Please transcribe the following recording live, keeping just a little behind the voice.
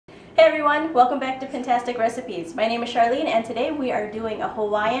Hey everyone, welcome back to Pintastic Recipes. My name is Charlene and today we are doing a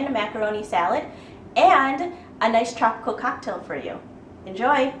Hawaiian macaroni salad and a nice tropical cocktail for you.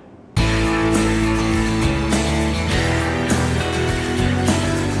 Enjoy!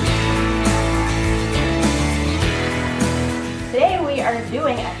 Today we are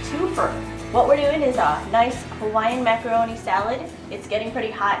doing a twofer. What we're doing is a nice Hawaiian macaroni salad. It's getting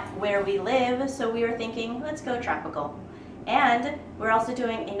pretty hot where we live, so we were thinking, let's go tropical. And we're also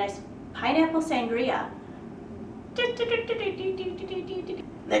doing a nice pineapple sangria.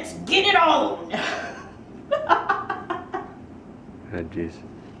 Let's get it on! Oh, jeez.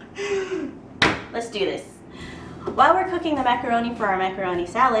 Let's do this. While we're cooking the macaroni for our macaroni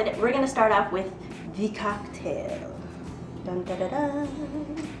salad, we're going to start off with the cocktail. Dun, dun, dun, dun.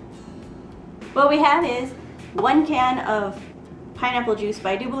 What we have is 1 can of pineapple juice,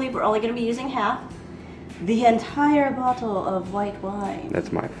 but I do believe we're only going to be using half. The entire bottle of white wine.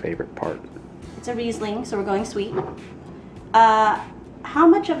 That's my favorite part. It's a Riesling, so we're going sweet. How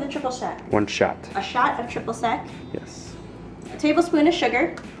much of the triple sec? 1 shot. A shot of triple sec. Yes. A tablespoon of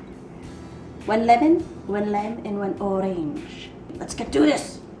sugar. 1 lemon, 1 lime, and 1 orange. Let's get to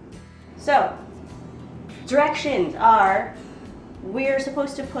this. So, directions are, we're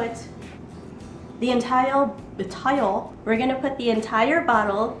supposed to put we're going to put the entire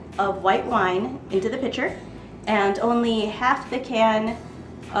bottle of white wine into the pitcher and only half the can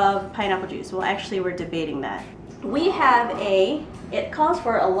of pineapple juice. Well, actually, we're debating that. We have it calls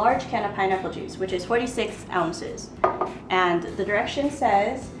for a large can of pineapple juice, which is 46 ounces. And the direction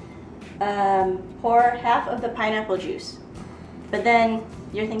says, pour half of the pineapple juice. But then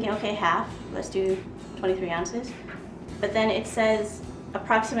you're thinking, okay, half, let's do 23 ounces. But then it says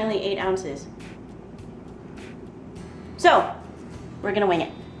approximately 8 ounces. So, we're gonna wing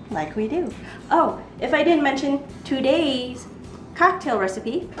it, like we do. Oh, if I didn't mention, today's cocktail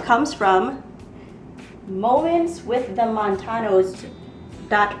recipe comes from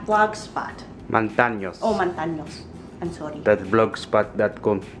momentswiththemontanos.blogspot. Montaños. Oh, Montaños. I'm sorry. That's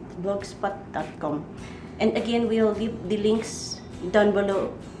blogspot.com. Blogspot.com. And again, we'll leave the links down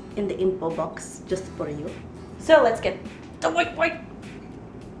below in the info box just for you. So let's get the white wine.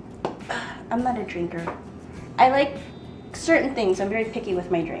 I'm not a drinker. I like certain things. I'm very picky with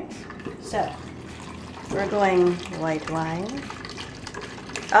my drinks. So, we're going white wine.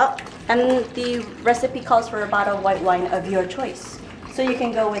 Oh, and the recipe calls for a bottle of white wine of your choice. So you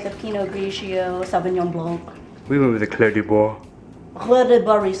can go with a Pinot Grigio, Sauvignon Blanc. We went with a Claire du Bois. Claire du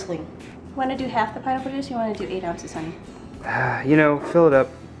Bois Riesling. Want to do half the pineapple juice? Or you want to do 8 ounces, honey? You know, fill it up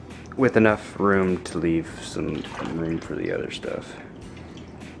with enough room to leave some room for the other stuff.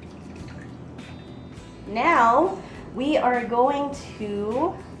 Now, we are going to,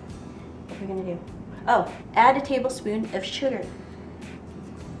 what are we going to do? Oh, add a tablespoon of sugar.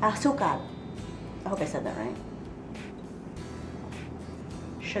 Azúcar. I hope I said that right.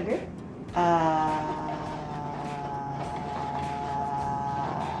 Sugar.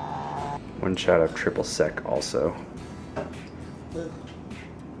 1 shot of triple sec also.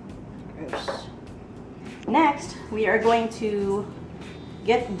 Gross. Next, we are going to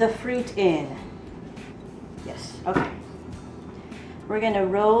get the fruit in. Yes, okay. We're gonna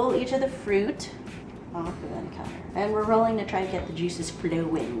roll each of the fruit off the counter. And we're rolling to try to get the juices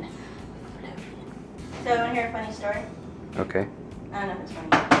flowing. So, you wanna hear a funny story? Okay. I don't know if it's funny.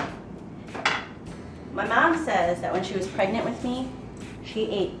 My mom says that when she was pregnant with me,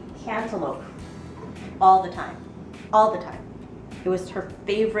 she ate cantaloupe all the time. All the time. It was her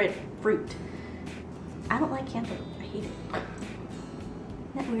favorite fruit. I don't like cantaloupe. I hate it.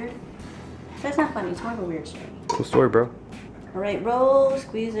 Isn't that weird? That's not funny. It's more of a weird story. Cool story, bro. All right, roll,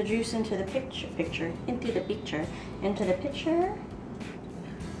 squeeze the juice into the pitcher. Where am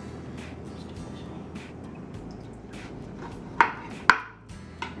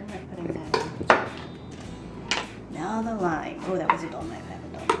I putting that in? Now the lime. Oh, that was a dull knife. I have a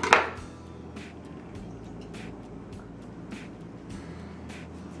dull knife.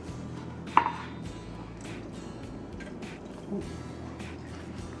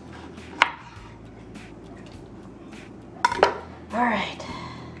 Alright,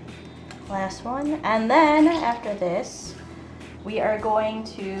 last one, and then after this, we're actually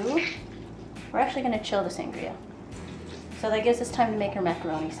going to chill the sangria. So that gives us time to make our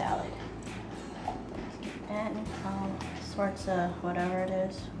macaroni salad. And all sorts of whatever it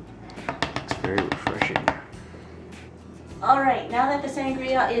is. It's very refreshing. Alright, now that the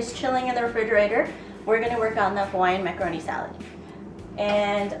sangria is chilling in the refrigerator, we're going to work on the Hawaiian macaroni salad.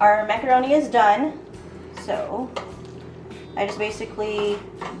 And our macaroni is done, so I just basically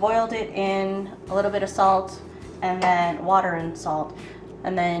boiled it in a little bit of salt and then water and salt.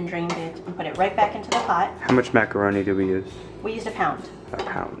 and then drained it and put it right back into the pot. How much macaroni do we use? We used a pound. A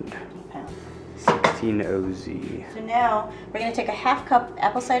pound. A pound. 16 OZ. So now we're going to take a ½ cup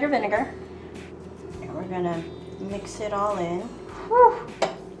apple cider vinegar and we're going to mix it all in. Whew.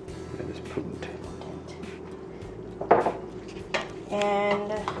 That is potent.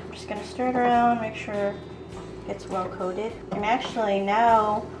 And I'm just going to stir it around, make sure it's well coated. And actually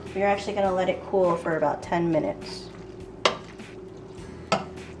now we're actually going to let it cool for about 10 minutes.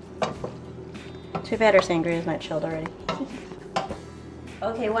 Too bad our sangria is not chilled already.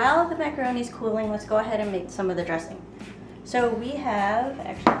 Okay, while the macaroni is cooling, let's go ahead and make some of the dressing. So we have,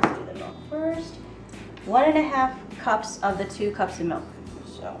 actually let's do the milk first, 1½ cups of the 2 cups of milk.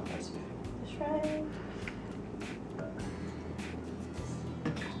 So let's do this right.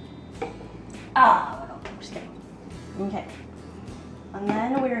 I'm just kidding. Okay. And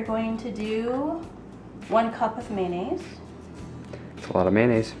then we're going to do 1 cup of mayonnaise. It's a lot of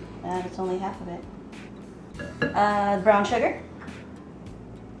mayonnaise. And it's only half of it. Brown sugar.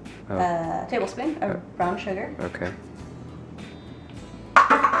 Oh. Tablespoon of brown sugar. Okay.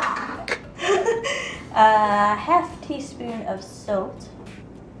 ½ teaspoon of salt.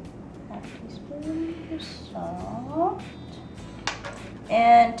 ½ teaspoon of salt.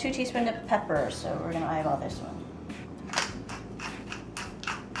 And 2 teaspoons of pepper. So we're going to eyeball this one.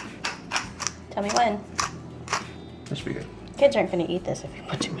 Tell me when. That should be good. Kids aren't going to eat this if you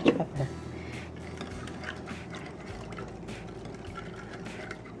put too much pepper.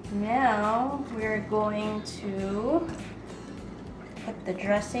 Now we're going to put the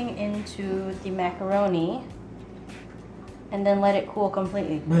dressing into the macaroni and then let it cool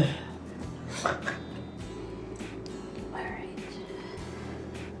completely. Alright.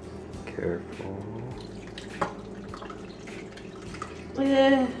 Careful.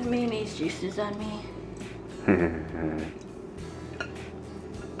 Mayonnaise juice is on me.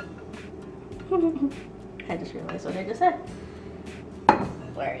 I just realized what I just said.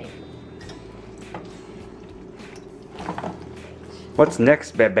 Alright. What's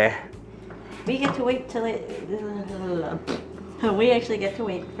next, baby? We get to wait till it... We actually get to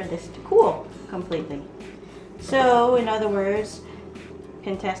wait for this to cool completely. So, in other words,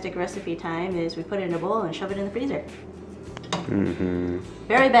 Pintastic recipe time is we put it in a bowl and shove it in the freezer. Mm-hmm.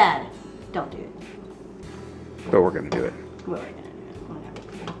 Very bad. Don't do it. But we're gonna do it. Well, we're gonna do it.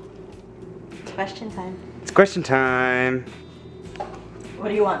 Whatever. It's question time. It's question time. What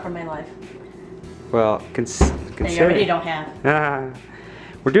do you want from my life? Well, That consider. you already don't have.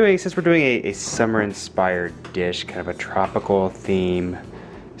 Since we're doing a summer-inspired dish, kind of a tropical theme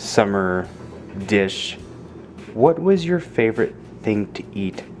summer dish. What was your favorite thing to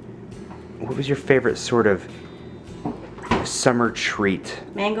eat? What was your favorite sort of summer treat?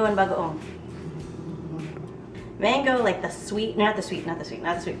 Mango and bagoong. Mango, like the sweet, not the sweet.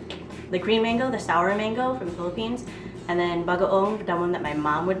 The green mango, the sour mango from the Philippines. And then bagoong, the one that my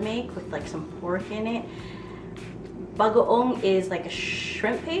mom would make with like some pork in it. Bagoong is like a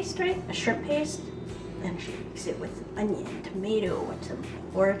shrimp paste, right? A shrimp paste. Then she makes it with onion, tomato, and some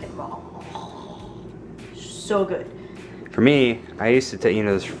pork and raw. So good. For me, I used to take,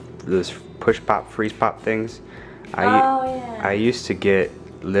 those push pop, freeze pop things. Yeah. I used to get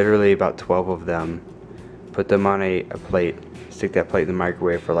literally about 12 of them, put them on a plate, stick that plate in the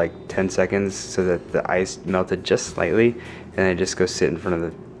microwave for like 10 seconds so that the ice melted just slightly, and then just go sit in front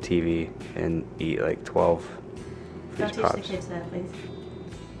of the TV and eat like 12 freeze Don't pops. teach the kids that, please.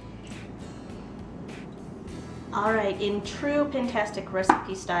 Alright, in true Pintastic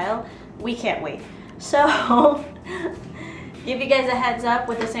recipe style, we can't wait. So, give you guys a heads up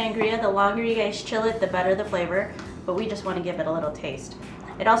with the sangria, the longer you guys chill it, the better the flavor, but we just want to give it a little taste.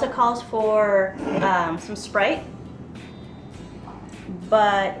 It also calls for some Sprite,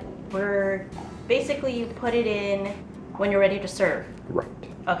 but we're basically, you put it in when you're ready to serve. Right.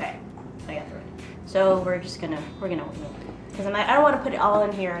 Okay, I got the right. So we're gonna wait, because I don't want to put it all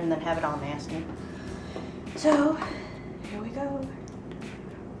in here and then have it all nasty. So here we go.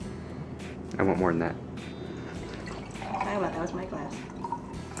 I want more than that. Talking about that was my glass.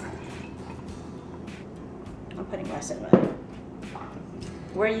 I'm putting less in mine.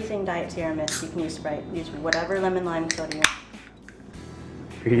 We're using Diet Sierra Mist. You can use Sprite. Use whatever lemon lime soda you want.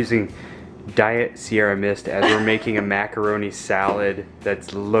 We're using Diet Sierra Mist as we're making a macaroni salad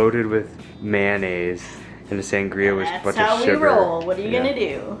that's loaded with mayonnaise and a sangria with a bunch of sugar. That's how we roll. What are you gonna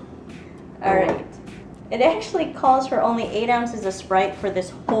do? All right. It actually calls for only 8 ounces of Sprite for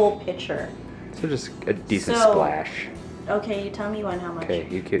this whole pitcher. So just a decent splash. Okay, you tell me when, how much. Okay,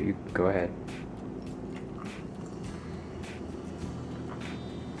 you go ahead.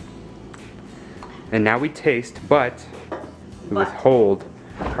 And now we taste, but we withhold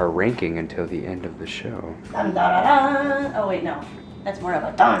our ranking until the end of the show. Dun, dun, dun, dun. Oh wait, no. That's more of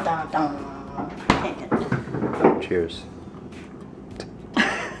a dun dun dun. Can't get it. Oh, cheers.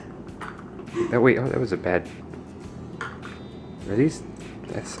 Wait, oh, that was a bad. Are these?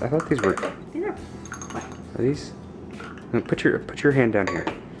 I thought these were. These are. What? Are these? No, put your hand down here.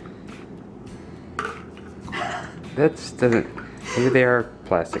 That doesn't. Maybe they are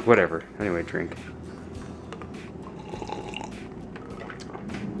plastic. Whatever. Anyway, drink.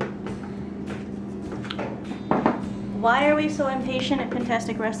 Why are we so impatient at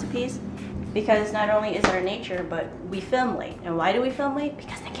Pintastic Recipes? Because not only is our nature, but we film late. And why do we film late?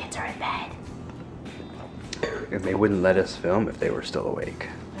 Because the kids are in bed. And they wouldn't let us film if they were still awake.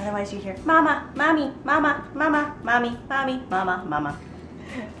 Otherwise you hear, Mama, Mommy, Mama, Mama, Mommy, Mommy, Mama, Mama.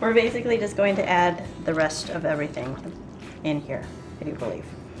 We're basically just going to add the rest of everything in here, I do believe.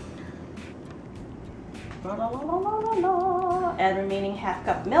 Add remaining ½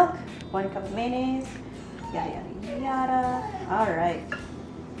 cup milk, 1 cup of mayonnaise, yada yada yada. All right.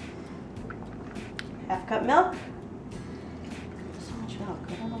 ½ cup milk. So much milk,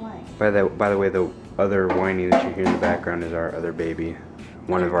 I don't know why. By the way, the other whiny that you hear in the background is our other baby.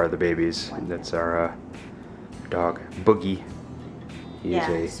 One of our other babies. That's our dog, Boogie.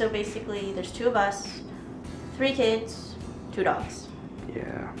 Yeah, so basically there's 2 of us, 3 kids, 2 dogs.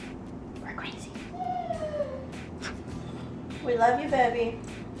 Yeah. We're crazy. We love you, baby.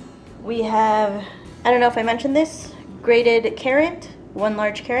 We have, I don't know if I mentioned this, grated carrot, 1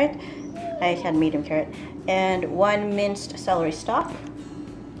 large carrot. I had medium carrot. And 1 minced celery stalk.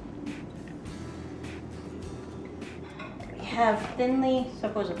 We have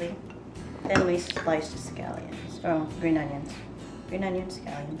supposedly thinly sliced scallions. Oh, green onions. Green onions,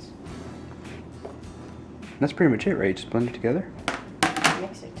 scallions. That's pretty much it, right? Just blend it together?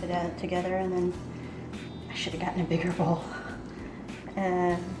 Mix it together, and then I should have gotten a bigger bowl.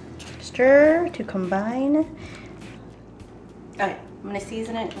 Stir to combine. Okay, I'm going to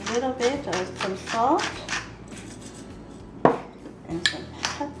season it a little bit with some salt and some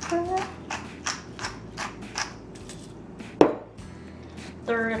pepper.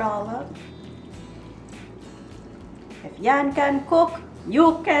 Stir it all up. If Yan can cook,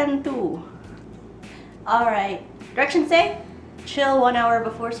 you can too. Alright, directions say chill 1 hour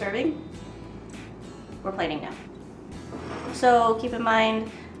before serving. We're plating now. So keep in mind,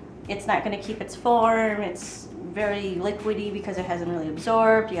 it's not going to keep its form. It's very liquidy because it hasn't really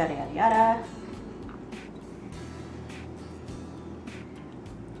absorbed, yada yada yada.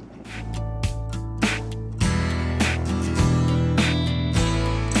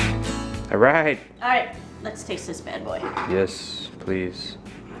 Alright. Alright, let's taste this bad boy. Yes, please.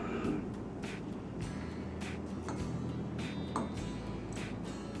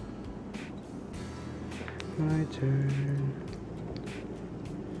 My turn.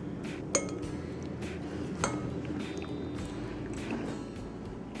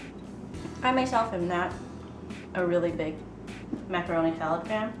 I myself am not a really big macaroni salad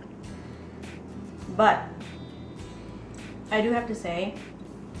fan, but I do have to say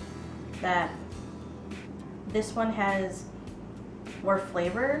that this one has more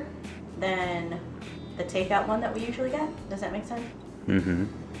flavor than the takeout one that we usually get. Does that make sense? Mm-hmm.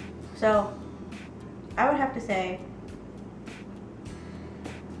 So I would have to say,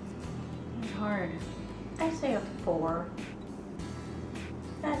 it's hard. I'd say a 4.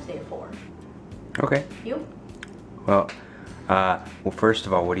 I'd say a 4. Okay. You? Well, first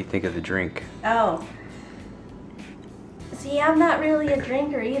of all, what do you think of the drink? Oh. See, I'm not really a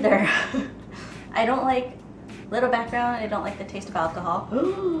drinker either. I don't like, little background, I don't like the taste of alcohol.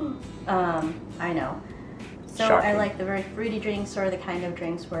 I know. So Shocking. I like the very fruity drinks, or the kind of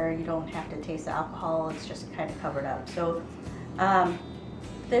drinks where you don't have to taste the alcohol, it's just kind of covered up. So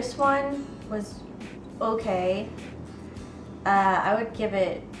this one was okay. I would give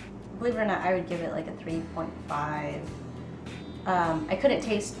it, believe it or not, I would give it like a 3.5. I couldn't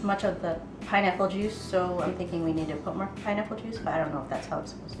taste much of the pineapple juice, so I'm thinking we need to put more pineapple juice, but I don't know if that's how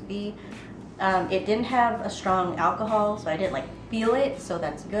it's supposed to be. It didn't have a strong alcohol, so I didn't like feel it, so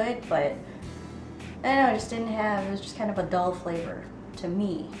that's good, but I don't know, it just didn't have, it was just kind of a dull flavor to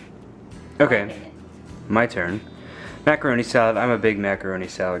me. Okay, my turn. Macaroni salad. I'm a big macaroni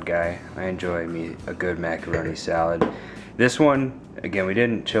salad guy. I enjoy me a good macaroni salad. This one, again, we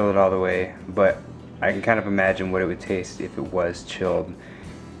didn't chill it all the way, but I can kind of imagine what it would taste if it was chilled.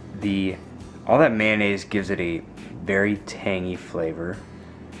 All that mayonnaise gives it a very tangy flavor.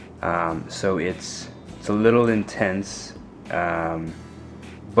 So it's a little intense,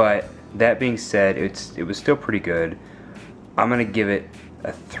 but that being said, it was still pretty good. I'm gonna give it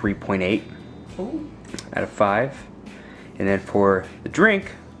a 3.8 out of 5. And then for the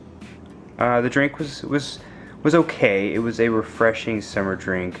drink was okay. It was a refreshing summer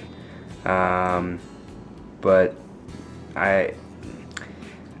drink, but I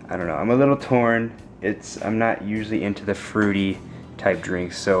don't know. I'm a little torn. I'm not usually into the fruity type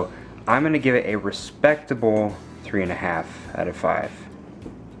drinks, so I'm gonna give it a respectable 3.5 out of 5.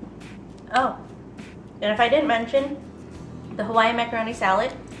 Oh, and if I didn't mention, the Hawaiian Macaroni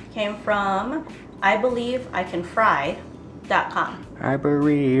salad came from IBelieveICanFry.com. I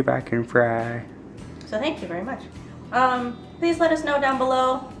believe I can fry. So thank you very much. Please let us know down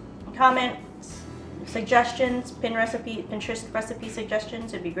below, comments, suggestions, Pinterest recipe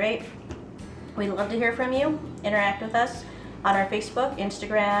suggestions would be great. We'd love to hear from you. Interact with us on our Facebook,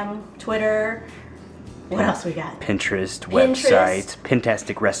 Instagram, Twitter. What else we got? Pinterest, website,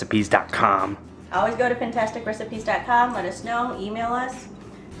 PintasticRecipes.com. Always go to PintasticRecipes.com. Let us know. Email us.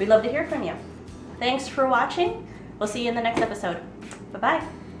 We'd love to hear from you. Thanks for watching. We'll see you in the next episode. Bye-bye.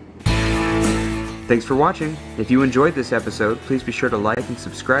 Thanks for watching. If you enjoyed this episode, please be sure to like and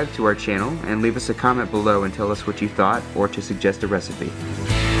subscribe to our channel and leave us a comment below and tell us what you thought or to suggest a recipe.